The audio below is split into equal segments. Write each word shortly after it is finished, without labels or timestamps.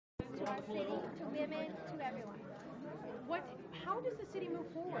our city, to women, to everyone. How does the city move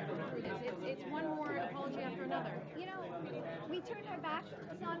forward through this? It's one more apology after another. You know, we turned our backs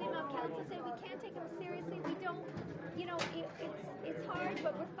on him. Council said we can't take him seriously. We don't, it's hard,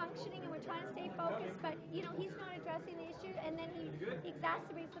 but we're functioning and we're trying to stay focused. But he's not addressing the issue, and then he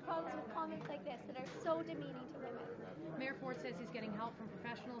exacerbates the problems with comments like this that are so demeaning to women. Mayor Ford says he's getting help from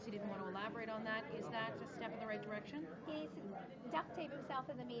professionals. He didn't want to elaborate on that. Is that a step in the right direction? He needs to duct tape himself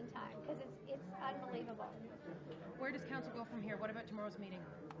in the meantime because it's unbelievable. Where does council go from here? What about tomorrow's meeting?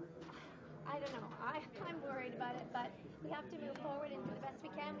 I don't know. I'm worried about it, but we have to move forward and do the best we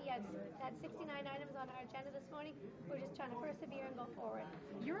can. We had 69 items on our agenda this morning. We're just trying to persevere and go forward.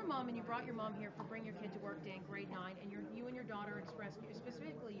 You're a mom, and you brought your mom here for Bring Your Kid to Work Day in grade 9, and you and your daughter expressed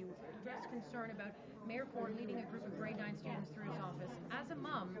concern about Mayor Ford leading a group of grade 9 students through his office. As a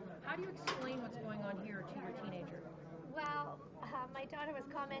mom, how do you explain what's going on here to your teenager? Well, my daughter was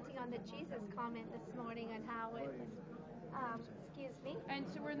commenting on the Jesus comment this morning and how it was, excuse me. And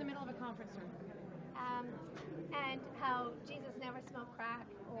so we're in the middle of a conference room. And how Jesus never smoked crack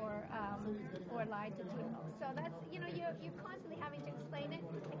or lied to people. So that's, you're constantly having to explain it.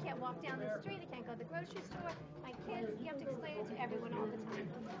 I can't walk down the street. I can't go to the grocery store. My kids, you have to explain it to everyone all the time.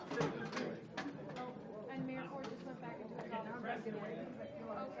 And Mayor Ford just went back into the conference.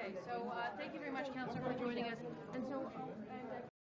 Okay, so thank you very much, Councillor, for joining us. And so.